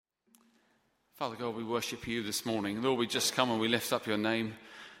Father God, we worship you this morning. Lord, we just come and we lift up your name.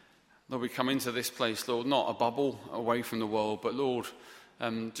 Lord, we come into this place, Lord, not a bubble away from the world, but Lord,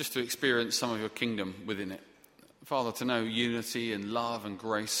 just to experience some of your kingdom within it. Father, to know unity and love and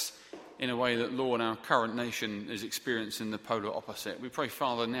grace in a way that, Lord, our current nation is experiencing the polar opposite. We pray,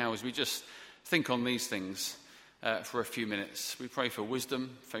 Father, now as we just think on these things for a few minutes. We pray for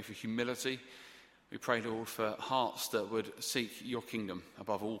wisdom, pray for humility. We pray, Lord, for hearts that would seek your kingdom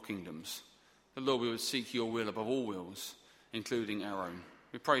above all kingdoms. That, Lord, we would seek your will above all wills, including our own.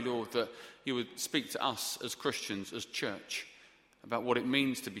 We pray, Lord, that you would speak to us as Christians, as church, about what it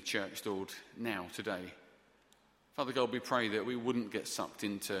means to be church, Lord, now, today. Father God, we pray that we wouldn't get sucked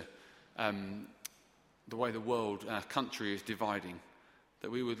into the way the world, our country is dividing, that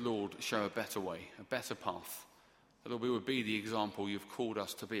we would, Lord, show a better way, a better path, that, Lord, we would be the example you've called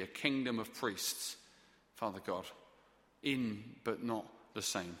us to be, a kingdom of priests, Father God, in but not the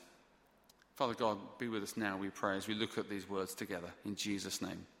same. Father God, be with us now, we pray, as we look at these words together. In Jesus'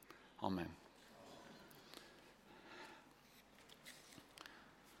 name, amen.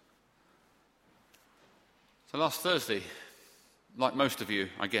 So last Thursday, like most of you,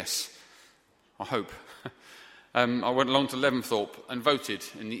 I guess, I hope, I went along to Leventhorpe and voted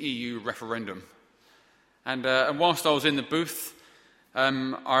in the EU referendum. And whilst I was in the booth,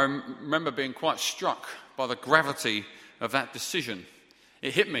 I remember being quite struck by the gravity of that decision.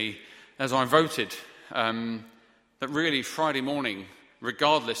 It hit me as I voted that really Friday morning,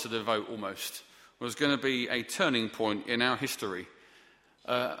 regardless of the vote almost, was going to be a turning point in our history,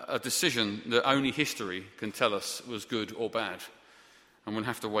 a decision that only history can tell us was good or bad, and we'll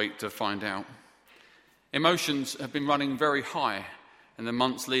have to wait to find out. Emotions have been running very high in the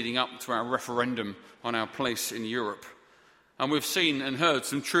months leading up to our referendum on our place in Europe, and we've seen and heard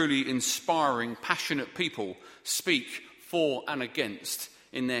some truly inspiring, passionate people speak for and against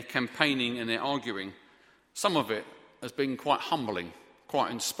in their campaigning and their arguing. Some of it has been quite humbling, quite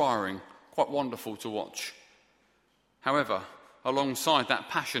inspiring, quite wonderful to watch. However, alongside that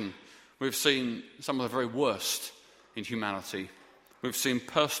passion, we've seen some of the very worst in humanity. We've seen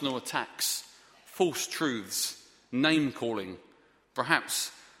personal attacks, false truths, name-calling,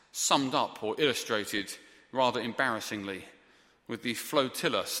 perhaps summed up or illustrated rather embarrassingly with the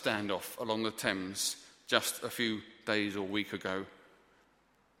flotilla standoff along the Thames just a few days or week ago.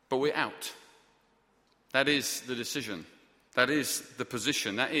 But we're out. That is the decision. That is the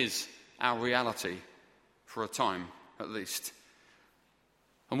position. That is our reality, for a time at least.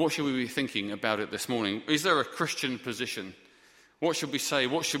 And what should we be thinking about it this morning? Is there a Christian position? What should we say?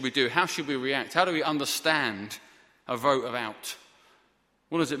 What should we do? How should we react? How do we understand a vote of out?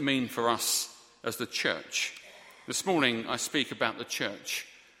 What does it mean for us as the church? This morning I speak about the church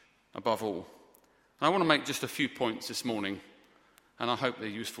above all. And I want to make just a few points this morning, and I hope they're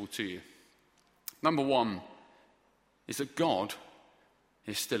useful to you. Number one is that God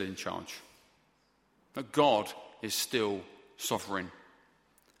is still in charge. That God is still sovereign.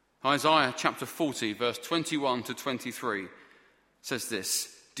 Isaiah chapter 40, verse 21 to 23 says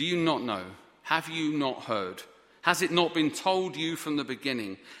this: "Do you not know? Have you not heard? Has it not been told you from the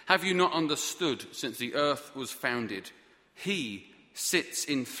beginning? Have you not understood since the earth was founded? He sits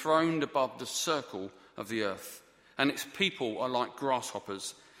enthroned above the circle of the earth, and its people are like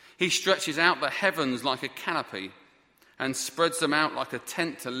grasshoppers. He stretches out the heavens like a canopy and spreads them out like a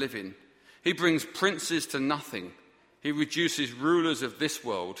tent to live in. He brings princes to nothing. He reduces rulers of this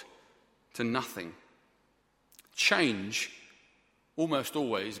world to nothing." Change almost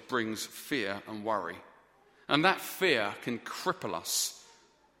always brings fear and worry, and that fear can cripple us.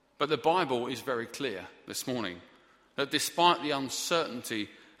 But the Bible is very clear this morning that despite the uncertainty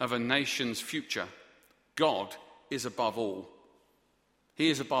of a nation's future, God is above all. He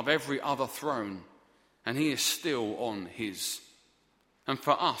is above every other throne, and he is still on his. And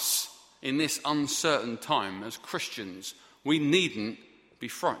for us, in this uncertain time as Christians, we needn't be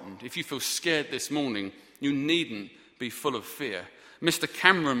frightened. If you feel scared this morning, you needn't be full of fear. Mr.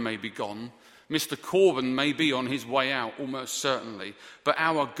 Cameron may be gone. Mr. Corbyn may be on his way out, almost certainly. But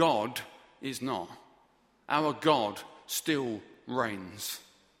our God is not. Our God still reigns.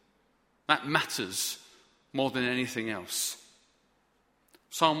 That matters more than anything else.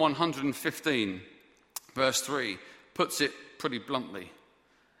 Psalm 115, verse 3, puts it pretty bluntly.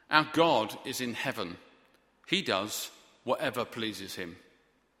 Our God is in heaven. He does whatever pleases him.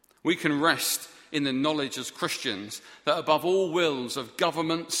 We can rest in the knowledge as Christians that above all wills of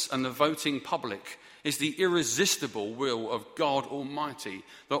governments and the voting public is the irresistible will of God Almighty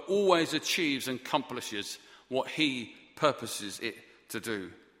that always achieves and accomplishes what he purposes it to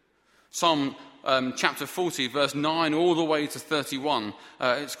do. Psalm chapter 40, verse 9, all the way to 31.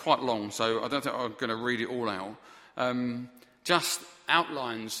 It's quite long, so I don't think I'm going to read it all out. Just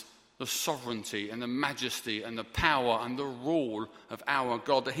outlines the sovereignty and the majesty and the power and the rule of our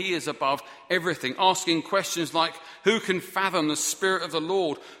God, that he is above everything, asking questions like, who can fathom the Spirit of the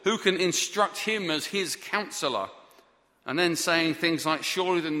Lord? Who can instruct him as his counselor? And then saying things like,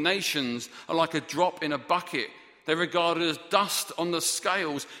 surely the nations are like a drop in a bucket. They're regarded as dust on the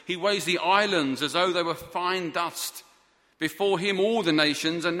scales. He weighs the islands as though they were fine dust. Before him all the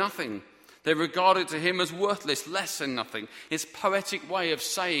nations are nothing. They're regarded to him as worthless, less than nothing. His poetic way of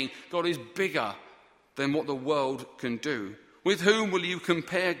saying God is bigger than what the world can do. With whom will you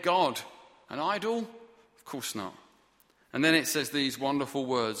compare God? An idol? Of course not. And then it says these wonderful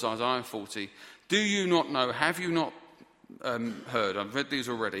words, Isaiah 40. Do you not know? Have you not heard? I've read these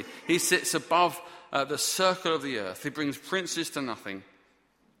already. He sits above the circle of the earth. He brings princes to nothing.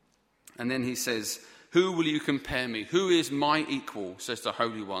 And then he says, who will you compare me? Who is my equal, says the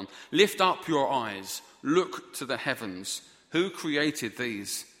Holy One. Lift up your eyes, look to the heavens. Who created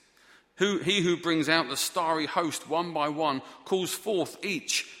these? He who brings out the starry host one by one, calls forth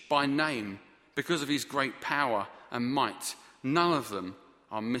each by name, because of his great power and might. None of them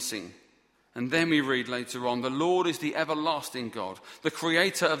are missing. And then we read later on, the Lord is the everlasting God, the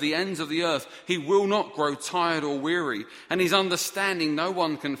creator of the ends of the earth. He will not grow tired or weary, and his understanding no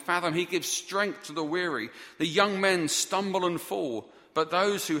one can fathom. He gives strength to the weary. The young men stumble and fall, but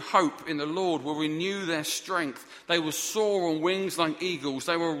those who hope in the Lord will renew their strength. They will soar on wings like eagles.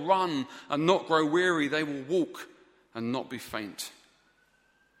 They will run and not grow weary. They will walk and not be faint.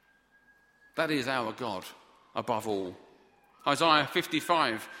 That is our God above all. Isaiah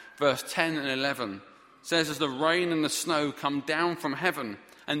 55, verse 10 and 11 says, as the rain and the snow come down from heaven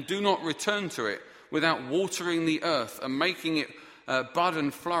and do not return to it without watering the earth and making it bud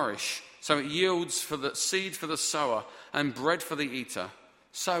and flourish, so it yields for the seed for the sower and bread for the eater,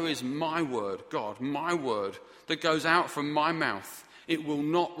 so is my word, God, my word, that goes out from my mouth. It will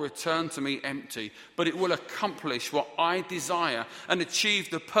not return to me empty, but it will accomplish what I desire and achieve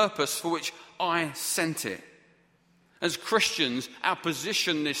the purpose for which I sent it. As Christians, our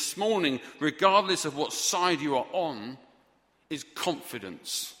position this morning, regardless of what side you are on, is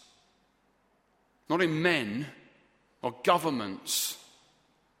confidence. Not in men or governments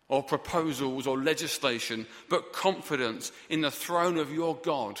or proposals or legislation, but confidence in the throne of your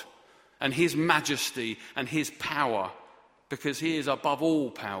God and his majesty and his power, because he is above all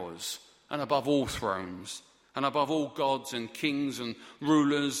powers and above all thrones and above all gods and kings and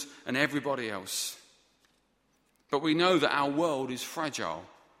rulers and everybody else. But we know that our world is fragile.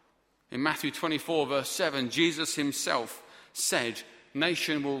 In Matthew 24, verse 7, Jesus himself said,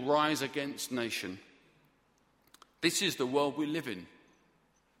 nation will rise against nation. This is the world we live in.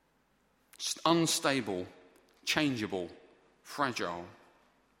 It's unstable, changeable, fragile.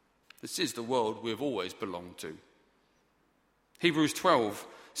 This is the world we've always belonged to. Hebrews 12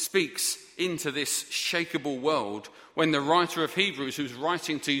 speaks into this shakeable world when the writer of Hebrews, who's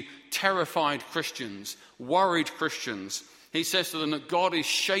writing to terrified Christians, worried Christians, he says to them that God is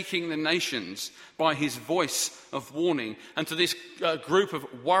shaking the nations by his voice of warning. And to this group of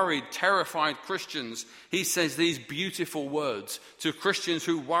worried, terrified Christians, he says these beautiful words to Christians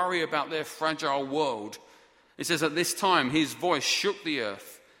who worry about their fragile world. It says, at this time his voice shook the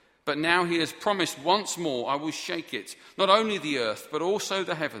earth, but now he has promised once more, I will shake it, not only the earth, but also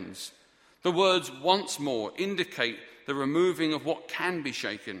the heavens. The words once more indicate the removing of what can be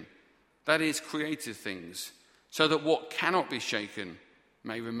shaken, that is, created things, so that what cannot be shaken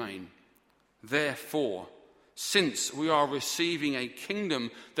may remain. Therefore, since we are receiving a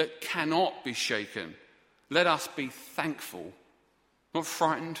kingdom that cannot be shaken, let us be thankful, not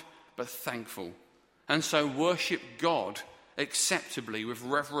frightened, but thankful, and so worship God acceptably with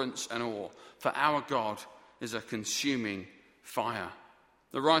reverence and awe, for our God is a consuming fire.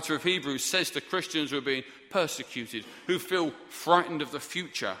 The writer of Hebrews says to Christians who are being persecuted, who feel frightened of the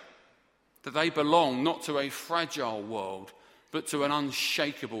future, that they belong not to a fragile world, but to an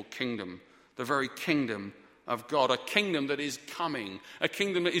unshakable kingdom, the very kingdom of God, a kingdom that is coming, a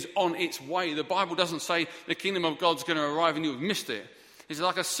kingdom that is on its way. The Bible doesn't say the kingdom of God's going to arrive and you have missed it. It's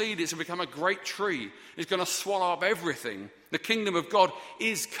like a seed, it's going to become a great tree. It's going to swallow up everything. The kingdom of God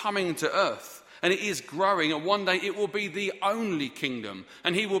is coming to earth, and it is growing, and one day it will be the only kingdom,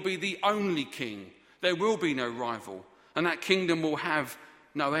 and he will be the only king. There will be no rival, and that kingdom will have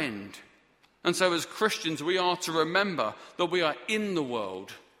no end. And so as Christians, we are to remember that we are in the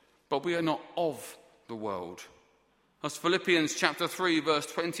world, but we are not of the world. As Philippians chapter 3, verse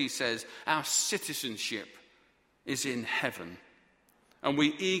 20 says, our citizenship is in heaven. and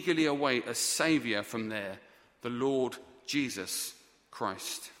we eagerly await a Saviour from there, the Lord Jesus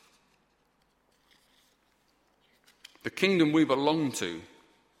Christ. The kingdom we belong to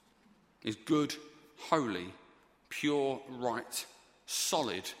is good, holy, pure, right,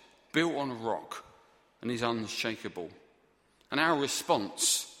 solid, built on a rock, and is unshakable. And our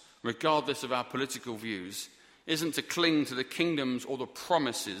response, regardless of our political views, isn't to cling to the kingdoms or the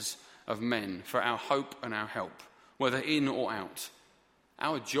promises of men for our hope and our help, whether in or out.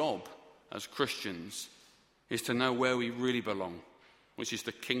 Our job as Christians is to know where we really belong, which is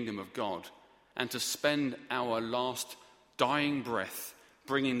the kingdom of God, and to spend our last dying breath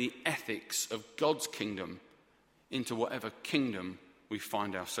bringing the ethics of God's kingdom into whatever kingdom we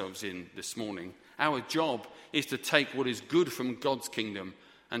find ourselves in this morning. Our job is to take what is good from God's kingdom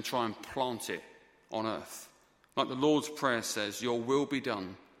and try and plant it on earth. Like the Lord's Prayer says, your will be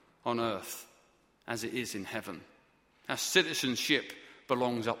done on earth as it is in heaven. Our citizenship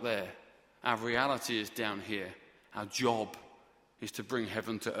belongs up there. Our reality is down here. Our job is to bring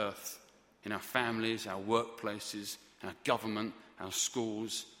heaven to earth in our families, our workplaces, our government, our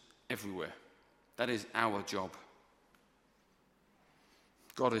schools, everywhere. That is our job.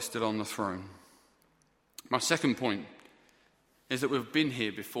 God is still on the throne. My second point is that we've been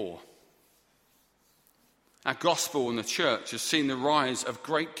here before. Our gospel and the church has seen the rise of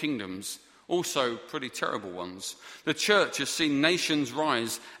great kingdoms, also pretty terrible ones. The church has seen nations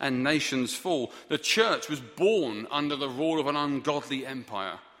rise and nations fall. The church was born under the rule of an ungodly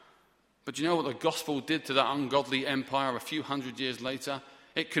empire. But do you know what the gospel did to that ungodly empire a few hundred years later?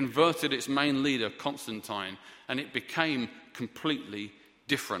 It converted its main leader, Constantine, and it became completely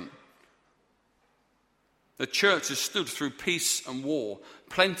different. The church has stood through peace and war,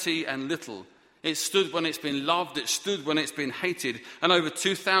 plenty and little. It stood when it's been loved, it stood when it's been hated, and over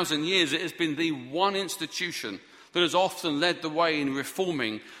 2,000 years it has been the one institution that has often led the way in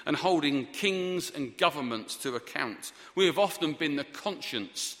reforming and holding kings and governments to account. We have often been the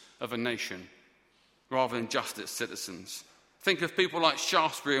conscience of a nation rather than just its citizens. Think of people like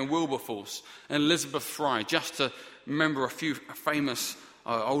Shaftesbury and Wilberforce and Elizabeth Fry, just to remember a few famous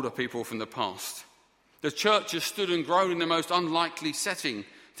older people from the past. The church has stood and grown in the most unlikely setting.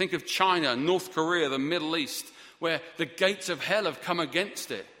 Think of China, North Korea, the Middle East, where the gates of hell have come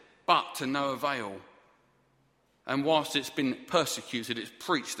against it, but to no avail. And whilst it's been persecuted, it's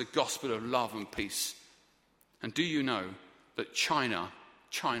preached the gospel of love and peace. And do you know that China,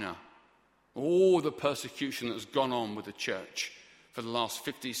 all the persecution that's gone on with the church for the last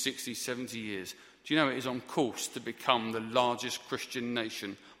 50, 60, 70 years, do you know it is on course to become the largest Christian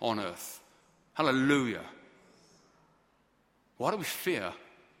nation on earth? Hallelujah. Why do we fear?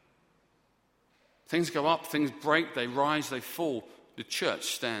 Things go up, things break, they rise, they fall. The church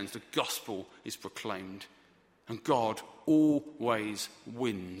stands, the gospel is proclaimed, and God always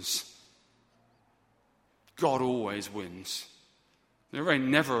wins. God always wins. There ain't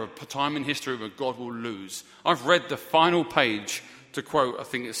never a time in history where God will lose. I've read the final page, to quote, I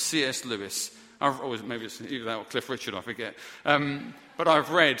think it's C.S. Lewis. Maybe it's either that or Cliff Richard, I forget. But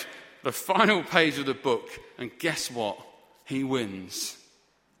I've read the final page of the book, and guess what? He wins.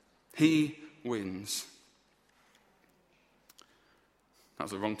 He wins. That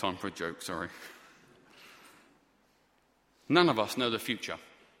was the wrong time for a joke, sorry. None of us know the future.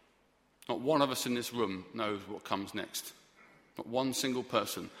 Not one of us in this room knows what comes next. Not one single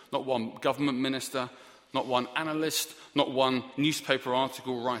person. Not one government minister. Not one analyst. Not one newspaper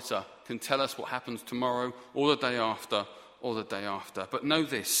article writer can tell us what happens tomorrow or the day after or the day after. But know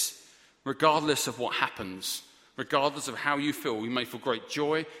this, regardless of what happens, regardless of how you feel, you may feel great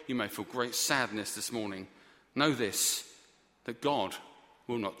joy, you may feel great sadness this morning. Know this, that God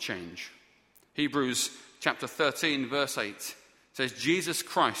will not change. Hebrews chapter 13, verse 8 says, Jesus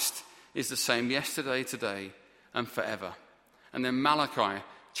Christ is the same yesterday, today, and forever. And then Malachi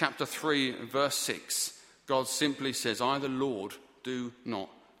chapter 3, verse 6, God simply says, I, the Lord, do not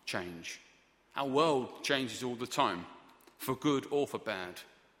change. Our world changes all the time, for good or for bad.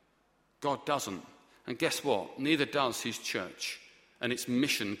 God doesn't. And guess what? Neither does his church and its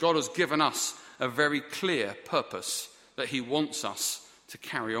mission. God has given us a very clear purpose that he wants us to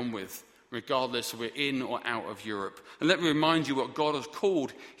carry on with, regardless if we're in or out of Europe. And let me remind you what God has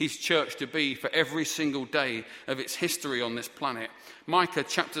called his church to be for every single day of its history on this planet. Micah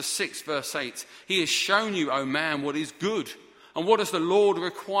chapter 6, verse 8, he has shown you, O man, what is good. And what does the Lord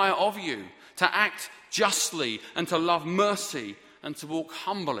require of you? To act justly and to love mercy and to walk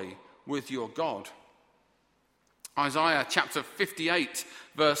humbly with your God. Isaiah chapter 58,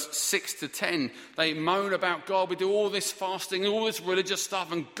 verse 6 to 10, they moan about God. We do all this fasting and all this religious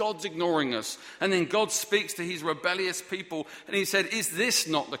stuff and God's ignoring us. And then God speaks to his rebellious people and he said, is this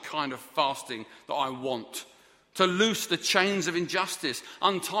not the kind of fasting that I want? To loose the chains of injustice,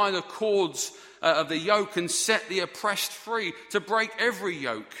 untie the cords of the yoke and set the oppressed free, to break every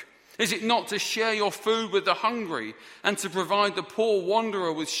yoke. Is it not to share your food with the hungry and to provide the poor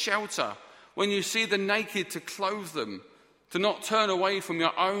wanderer with shelter? When you see the naked, to clothe them, to not turn away from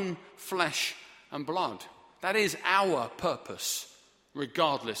your own flesh and blood. That is our purpose,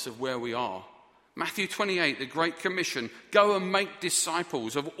 regardless of where we are. Matthew 28, the Great Commission, go and make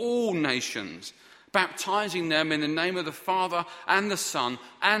disciples of all nations, baptizing them in the name of the Father and the Son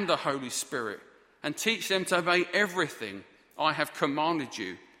and the Holy Spirit, and teach them to obey everything I have commanded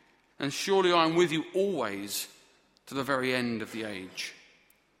you. And surely I am with you always to the very end of the age.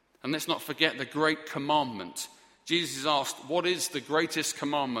 And let's not forget the great commandment. Jesus is asked, what is the greatest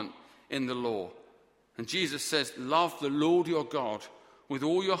commandment in the law? And Jesus says, love the Lord your God with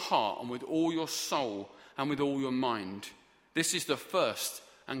all your heart and with all your soul and with all your mind. This is the first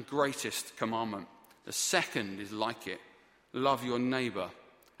and greatest commandment. The second is like it. Love your neighbour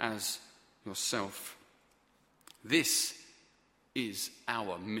as yourself. This is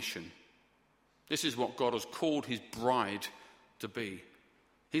our mission. This is what God has called his bride to be.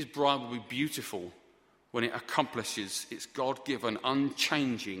 His bride will be beautiful when it accomplishes its God-given,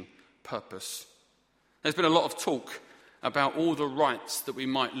 unchanging purpose. There's been a lot of talk about all the rights that we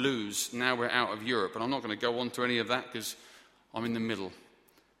might lose now we're out of Europe, and I'm not going to go on to any of that because I'm in the middle.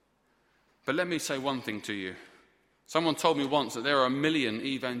 But let me say one thing to you. Someone told me once that there are 1 million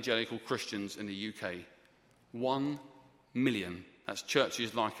evangelical Christians in the UK. 1 million. That's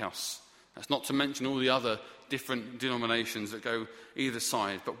churches like us. That's not to mention all the other different denominations that go either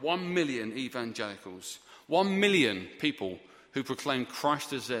side. But 1 million evangelicals. 1 million people who proclaim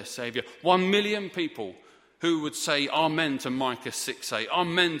Christ as their Saviour. 1 million people who would say amen to Micah 6:8,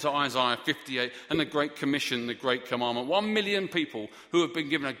 amen to Isaiah 58 and the Great Commission, the Great Commandment. 1 million people who have been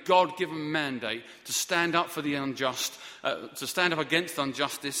given a God-given mandate to stand up for the unjust, to stand up against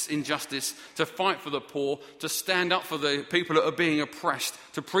injustice, to fight for the poor, to stand up for the people that are being oppressed,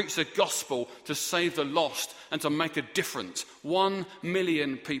 to preach the gospel, to save the lost and to make a difference. 1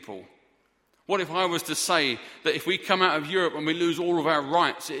 million people. What if I was to say that if we come out of Europe and we lose all of our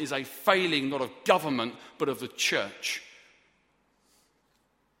rights, it is a failing not of government but of the church?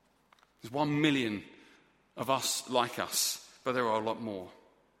 There's 1 million of us like us, but there are a lot more.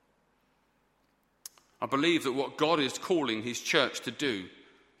 I believe that what God is calling his church to do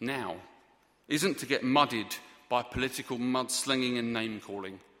now isn't to get muddied by political mudslinging and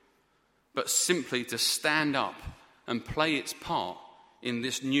name-calling, but simply to stand up and play its part in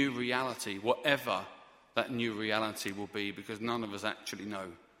this new reality, whatever that new reality will be, because none of us actually know.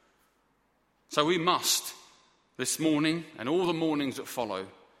 So we must, this morning and all the mornings that follow,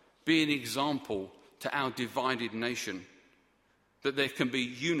 be an example to our divided nation, that there can be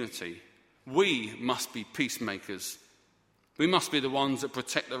unity. We must be peacemakers. We must be the ones that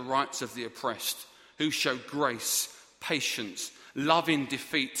protect the rights of the oppressed, who show grace, patience, love in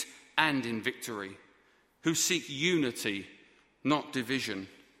defeat and in victory, who seek unity, not division.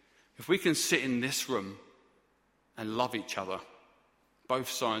 If we can sit in this room and love each other,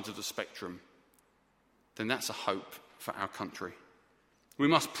 both sides of the spectrum, then that's a hope for our country. We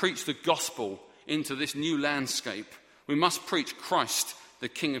must preach the gospel into this new landscape. We must preach Christ, the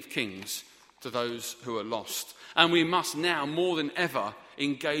King of Kings, to those who are lost. And we must now, more than ever,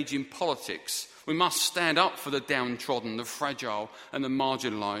 engage in politics. We must stand up for the downtrodden, the fragile and the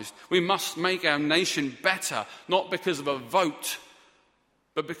marginalised. We must make our nation better, not because of a vote,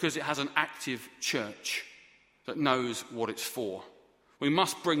 but because it has an active church that knows what it's for. We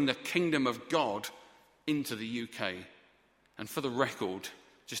must bring the kingdom of God into the UK. And for the record,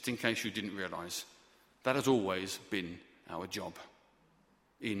 just in case you didn't realise, that has always been our job,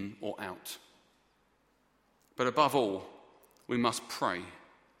 in or out. But above all, we must pray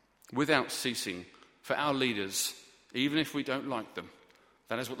without ceasing for our leaders, even if we don't like them.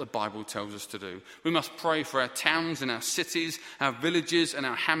 That is what the Bible tells us to do. We must pray for our towns and our cities, our villages and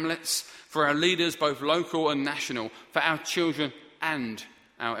our hamlets, for our leaders, both local and national, for our children and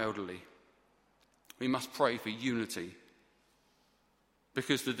our elderly. We must pray for unity,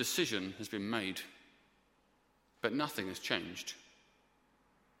 because the decision has been made, but nothing has changed,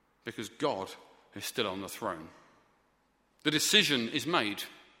 because God is still on the throne. The decision is made,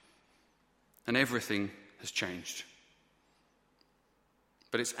 and everything has changed.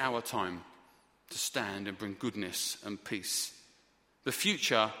 But it's our time to stand and bring goodness and peace. The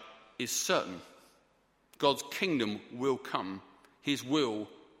future is certain. God's kingdom will come. His will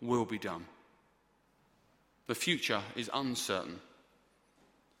be done. The future is uncertain.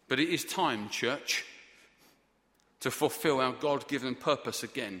 But it is time, church, to fulfill our God-given purpose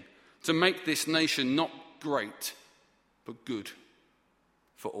again, to make this nation not great, but good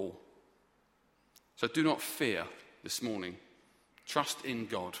for all. So do not fear this morning. Trust in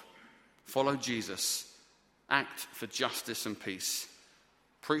God. Follow Jesus. Act for justice and peace.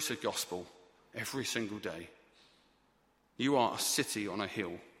 Preach the gospel every single day. You are a city on a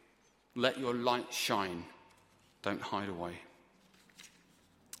hill. Let your light shine. Don't hide away.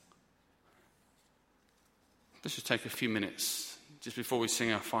 Let's just take a few minutes just before we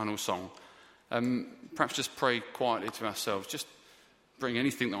sing our final song. Perhaps just pray quietly to ourselves. Just bring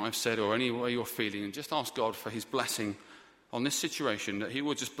anything that I've said or any way you're feeling and just ask God for his blessing on this situation, that he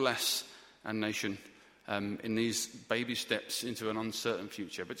will just bless our nation in these baby steps into an uncertain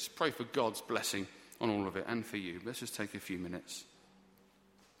future. But just pray for God's blessing on all of it and for you. Let's just take a few minutes.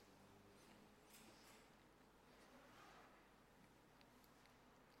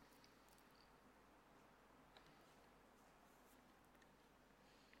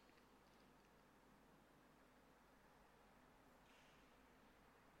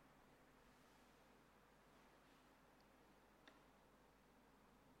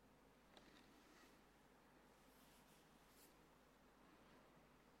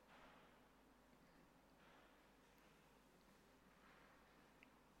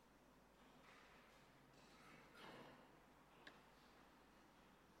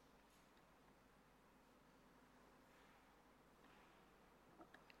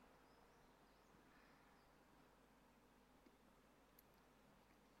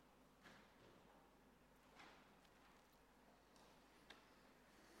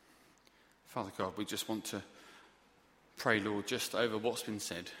 Father God, we just want to pray, Lord, just over what's been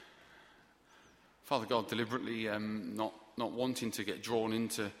said. Father God, deliberately not wanting to get drawn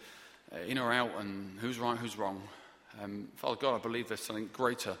into in or out and who's right, who's wrong. Father God, I believe there's something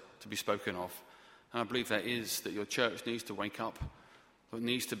greater to be spoken of. And I believe there is, that your church needs to wake up, that it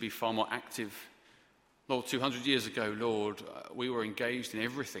needs to be far more active. Lord, 200 years ago, Lord, we were engaged in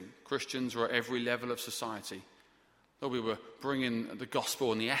everything. Christians were at every level of society. Lord, we were bringing the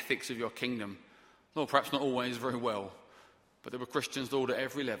gospel and the ethics of your kingdom. Lord, perhaps not always very well, but there were Christians, Lord, at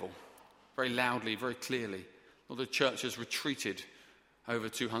every level, very loudly, very clearly. Lord, the church has retreated over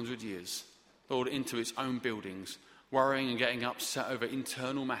 200 years, Lord, into its own buildings, worrying and getting upset over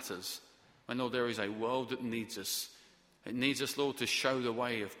internal matters. And Lord, there is a world that needs us. It needs us, Lord, to show the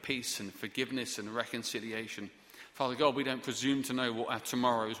way of peace and forgiveness and reconciliation. Father God, we don't presume to know what our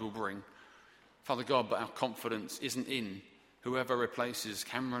tomorrows will bring. Father God, but our confidence isn't in whoever replaces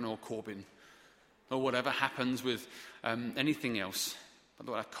Cameron or Corbyn, or whatever happens with anything else. But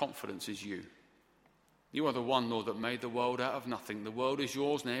Lord, our confidence is you. You are the one, Lord, that made the world out of nothing. The world is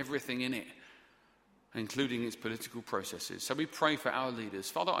yours and everything in it, including its political processes. So we pray for our leaders.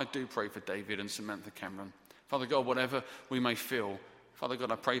 Father, I do pray for David and Samantha Cameron. Father God, whatever we may feel, Father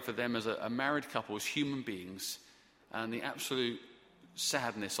God, I pray for them as a married couple, as human beings, and the absolute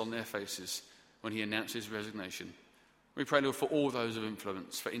sadness on their faces when he announced his resignation. We pray, Lord, for all those of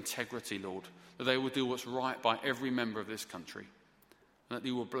influence, for integrity, Lord, that they will do what's right by every member of this country, and that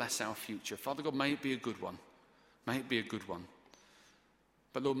you will bless our future. Father God, may it be a good one. May it be a good one.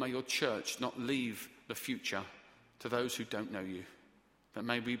 But Lord, may your church not leave the future to those who don't know you, but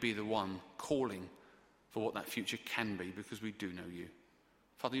may we be the one calling for what that future can be, because we do know you.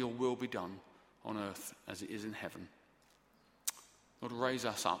 Father, your will be done on earth as it is in heaven. Lord, raise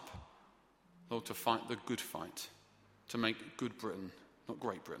us up, Lord, to fight the good fight, to make good Britain, not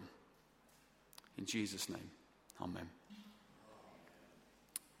Great Britain. In Jesus' name, amen.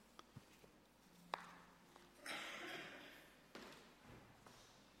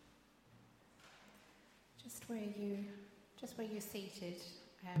 Just where you're seated,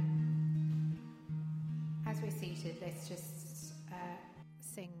 as we're seated, let's just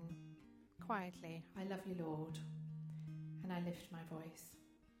sing quietly, I love you, Lord, and I lift my voice.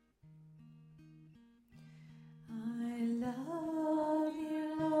 I love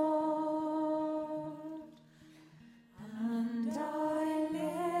you, Lord, and I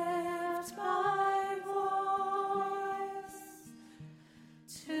lift my voice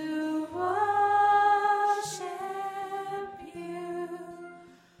to worship you,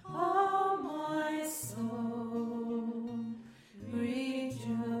 oh my soul,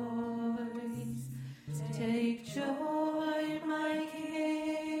 rejoice, take joy, my King.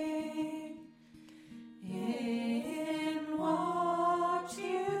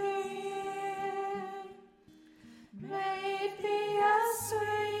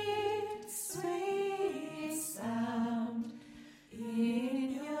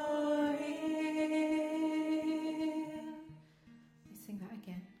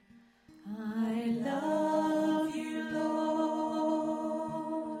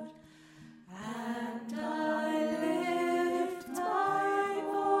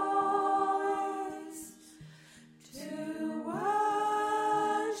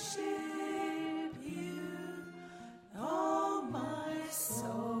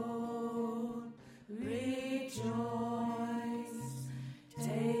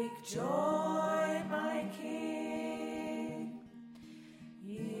 joy, my King,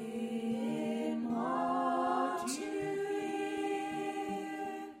 in what you hear.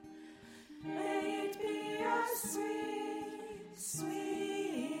 May it be a sweet,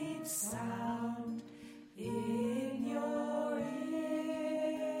 sweet sound in your ear.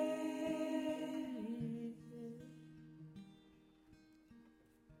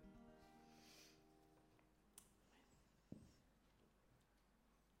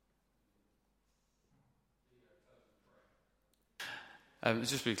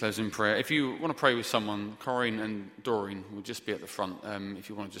 Let's just be closing in prayer. If you want to pray with someone, Corinne and Doreen will just be at the front if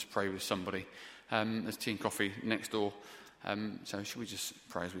you want to just pray with somebody. There's tea and coffee next door. So should we just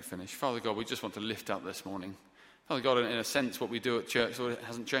pray as we finish? Father God, we just want to lift up this morning. Father God, in a sense, what we do at church, Lord, it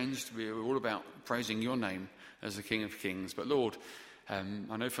hasn't changed. We're all about praising your name as the King of Kings. But Lord, I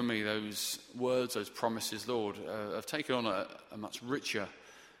know for me those words, those promises, Lord, have taken on a much richer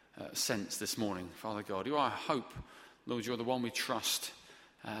sense this morning. Father God, you are our hope. Lord, you're the one we trust.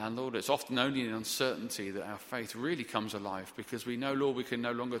 And Lord, it's often only in uncertainty that our faith really comes alive, because we know, Lord, we can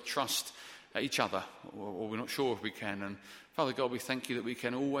no longer trust each other, or we're not sure if we can. And Father God, we thank you that we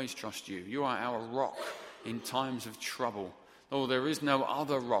can always trust you. You are our rock in times of trouble. Lord, there is no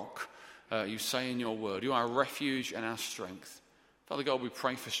other rock, you say in your word. You are our refuge and our strength. Father God, we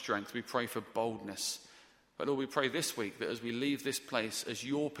pray for strength. We pray for boldness. But Lord, we pray this week that as we leave this place as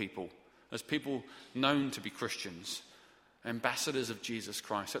your people, as people known to be Christians, ambassadors of Jesus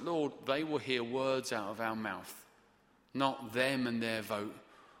Christ, that, Lord, they will hear words out of our mouth, not them and their vote,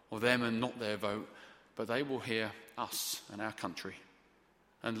 or them and not their vote, but they will hear us and our country,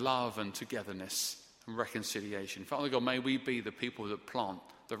 and love and togetherness and reconciliation. Father God, may we be the people that plant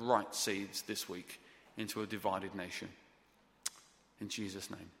the right seeds this week into a divided nation. In Jesus'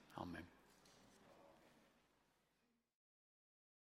 name, amen.